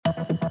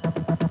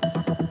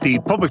The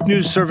Public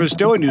News Service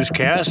Daily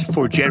Newscast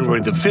for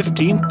January the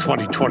 15th,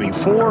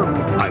 2024.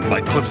 I'm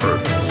Mike Clifford.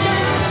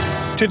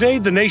 Today,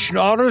 the nation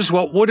honors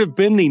what would have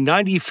been the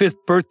 95th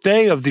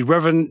birthday of the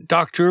Reverend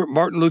Dr.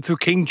 Martin Luther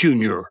King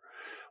Jr.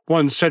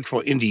 One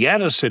central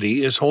Indiana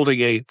city is holding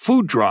a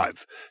food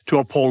drive to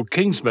uphold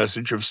King's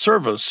message of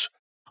service.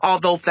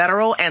 Although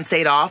federal and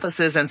state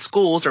offices and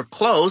schools are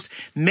closed,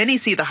 many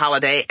see the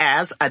holiday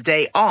as a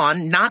day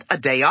on, not a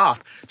day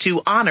off,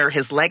 to honor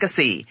his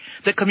legacy.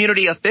 The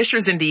community of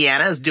Fishers,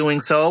 Indiana is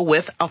doing so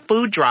with a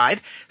food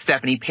drive.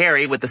 Stephanie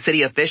Perry with the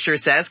city of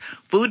Fishers says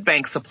food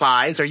bank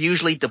supplies are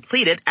usually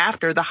depleted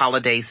after the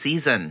holiday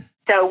season.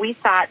 So we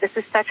thought this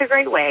is such a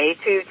great way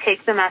to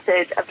take the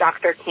message of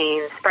Dr.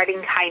 King,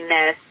 spreading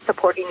kindness,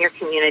 supporting your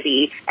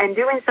community, and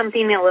doing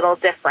something a little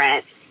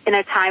different in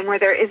a time where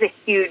there is a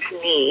huge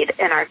need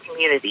in our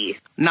communities.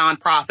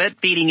 Nonprofit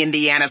Feeding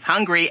Indiana's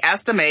Hungry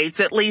estimates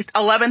at least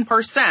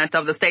 11%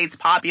 of the state's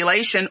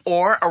population,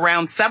 or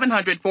around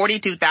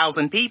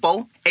 742,000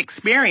 people,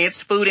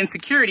 experienced food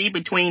insecurity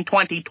between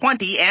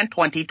 2020 and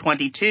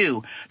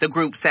 2022. The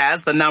group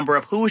says the number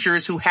of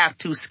Hoosiers who have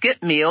to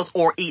skip meals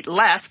or eat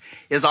less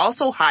is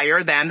also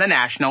higher than the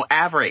national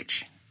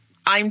average.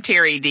 I'm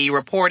Terry D.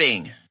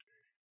 reporting.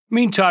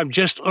 Meantime,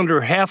 just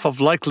under half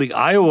of likely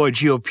Iowa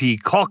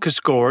GOP caucus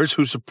goers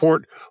who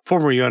support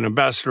former UN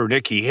Ambassador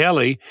Nikki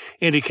Haley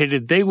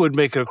indicated they would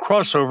make a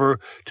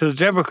crossover to the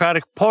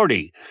Democratic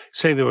Party,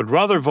 saying they would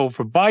rather vote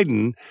for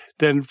Biden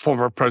than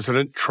former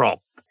President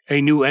Trump.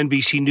 A new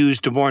NBC News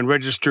Des Moines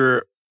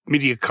Register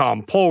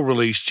Mediacom poll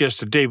released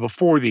just a day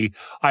before the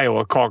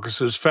Iowa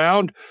caucuses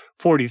found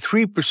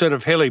 43%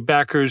 of Haley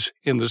backers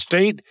in the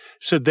state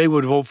said they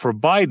would vote for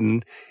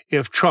Biden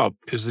if Trump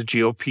is the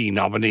GOP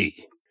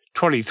nominee.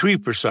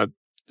 23%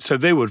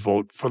 said they would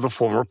vote for the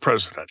former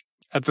president.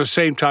 At the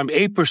same time,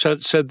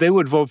 8% said they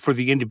would vote for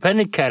the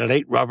independent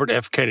candidate, Robert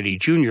F. Kennedy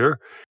Jr.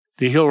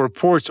 The Hill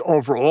reports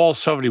overall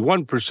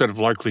 71% of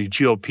likely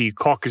GOP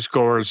caucus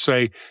goers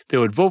say they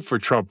would vote for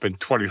Trump in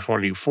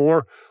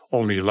 2024.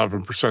 Only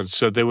 11%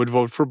 said they would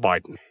vote for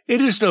Biden.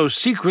 It is no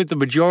secret the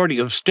majority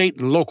of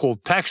state and local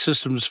tax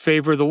systems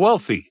favor the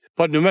wealthy,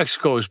 but New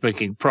Mexico is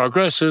making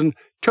progress in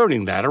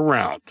turning that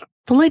around.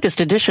 The latest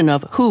edition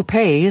of Who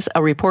Pays,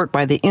 a report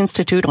by the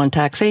Institute on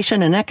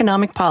Taxation and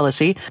Economic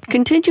Policy,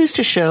 continues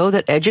to show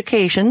that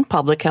education,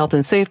 public health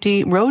and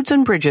safety, roads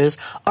and bridges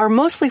are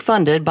mostly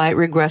funded by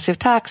regressive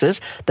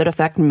taxes that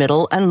affect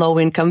middle and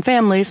low-income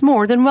families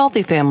more than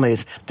wealthy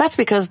families. That's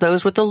because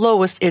those with the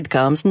lowest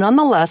incomes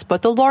nonetheless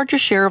put the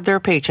largest share of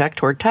their paycheck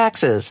toward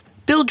taxes.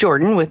 Bill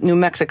Jordan with New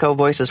Mexico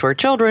Voices for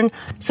Children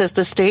says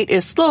the state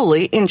is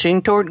slowly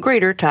inching toward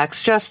greater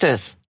tax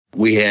justice.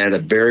 We had a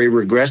very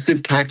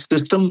regressive tax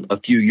system a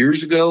few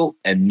years ago,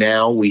 and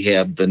now we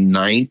have the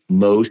ninth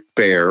most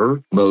fair,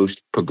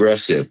 most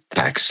progressive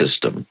tax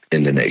system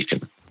in the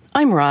nation.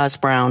 I'm Roz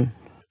Brown.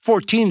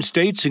 14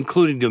 states,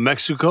 including New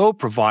Mexico,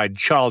 provide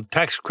child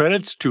tax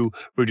credits to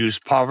reduce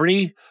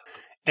poverty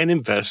and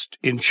invest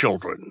in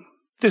children.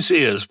 This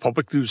is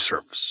Public News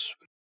Service.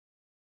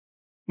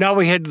 Now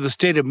we head to the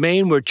state of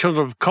Maine, where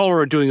children of color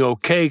are doing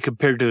okay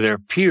compared to their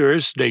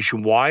peers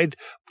nationwide,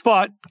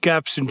 but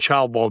gaps in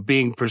child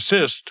well-being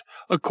persist,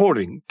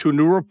 according to a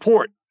new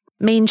report.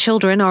 Maine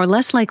children are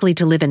less likely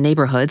to live in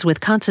neighborhoods with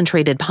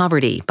concentrated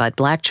poverty, but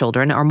Black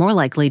children are more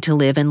likely to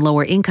live in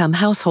lower-income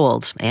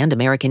households, and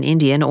American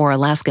Indian or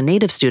Alaska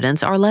Native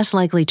students are less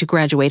likely to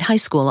graduate high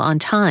school on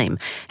time.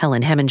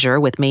 Helen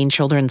Heminger with Maine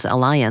Children's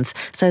Alliance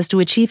says to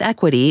achieve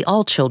equity,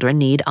 all children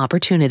need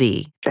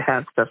opportunity. To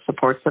have the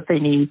supports that they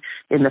need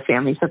in the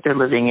families that they're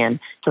living in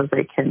so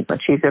they can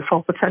achieve their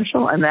full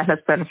potential, and that has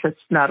benefits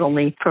not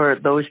only for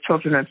those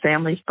children and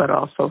families, but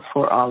also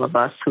for all of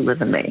us who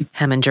live in Maine.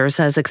 Heminger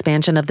says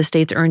expansion of the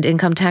state's earned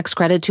income tax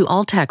credit to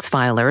all tax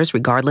filers,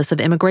 regardless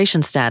of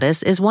immigration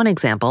status, is one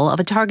example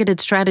of a targeted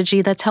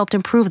strategy that's helped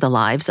improve the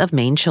lives of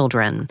Maine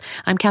children.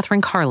 I'm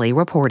Catherine Carley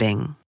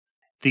reporting.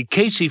 The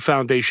Casey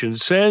Foundation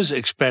says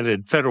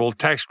expanded federal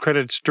tax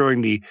credits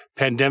during the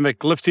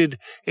pandemic lifted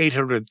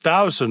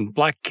 800,000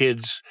 Black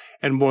kids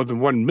and more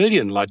than 1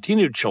 million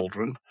Latino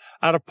children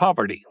out of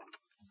poverty.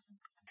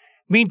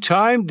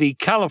 Meantime, the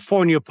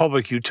California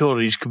Public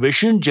Utilities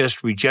Commission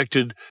just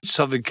rejected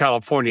Southern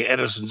California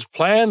Edison's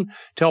plan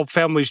to help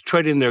families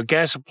trade in their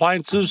gas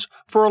appliances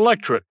for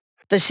electric.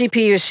 The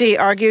CPUC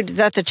argued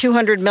that the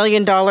 $200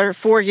 million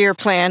four-year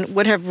plan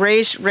would have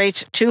raised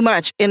rates too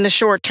much in the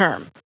short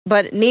term.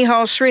 But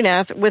Nihal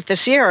Srinath with the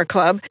Sierra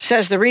Club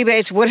says the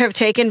rebates would have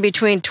taken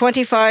between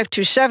 25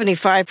 to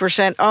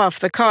 75% off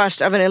the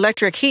cost of an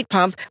electric heat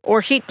pump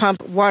or heat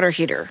pump water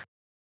heater.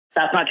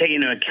 That's not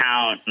taking into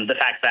account the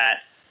fact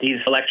that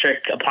these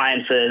electric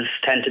appliances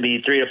tend to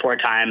be 3 to 4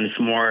 times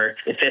more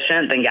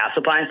efficient than gas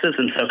appliances,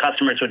 and so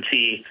customers would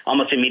see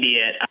almost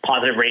immediate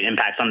positive rate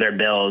impacts on their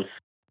bills.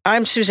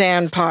 I'm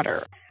Suzanne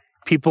Potter.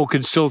 People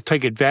can still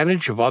take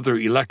advantage of other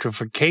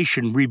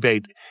electrification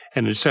rebate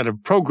and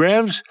incentive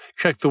programs.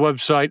 Check the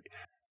website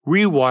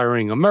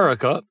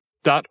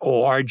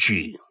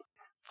rewiringamerica.org.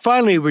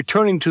 Finally,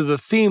 returning to the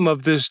theme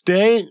of this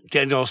day,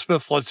 Danielle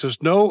Smith lets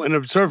us know in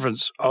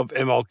observance of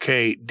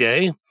MLK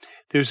Day,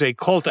 there's a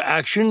call to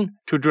action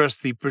to address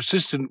the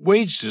persistent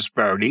wage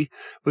disparity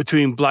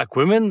between Black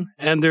women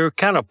and their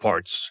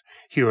counterparts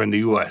here in the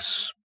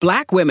U.S.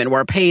 Black women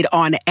were paid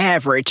on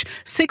average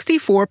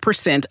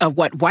 64% of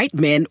what white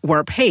men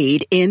were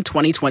paid in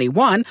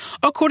 2021,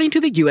 according to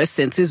the U.S.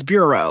 Census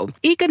Bureau.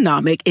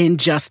 Economic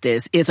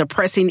injustice is a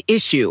pressing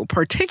issue,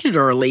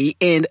 particularly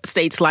in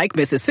states like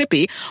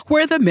Mississippi,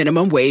 where the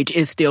minimum wage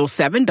is still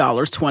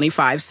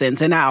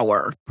 $7.25 an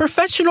hour.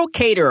 Professional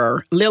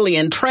caterer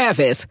Lillian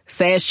Travis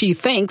says she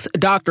thanks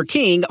Dr.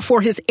 King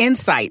for his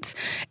insights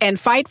and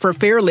fight for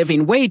fair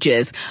living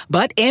wages,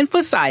 but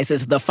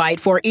emphasizes the fight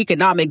for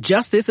economic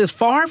justice is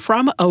far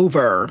from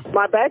over.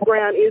 My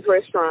background is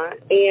restaurant,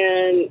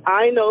 and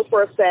I know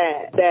for a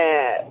fact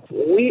that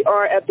we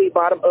are at the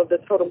bottom of the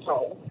totem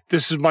pole.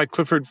 This is Mike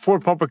Clifford for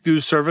Public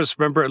News Service,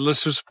 member and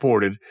listener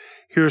supported.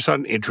 Hear us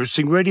on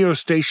interesting radio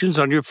stations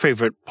on your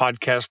favorite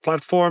podcast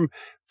platform.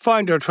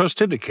 Find our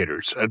trust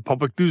indicators at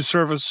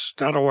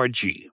publicnewsservice.org.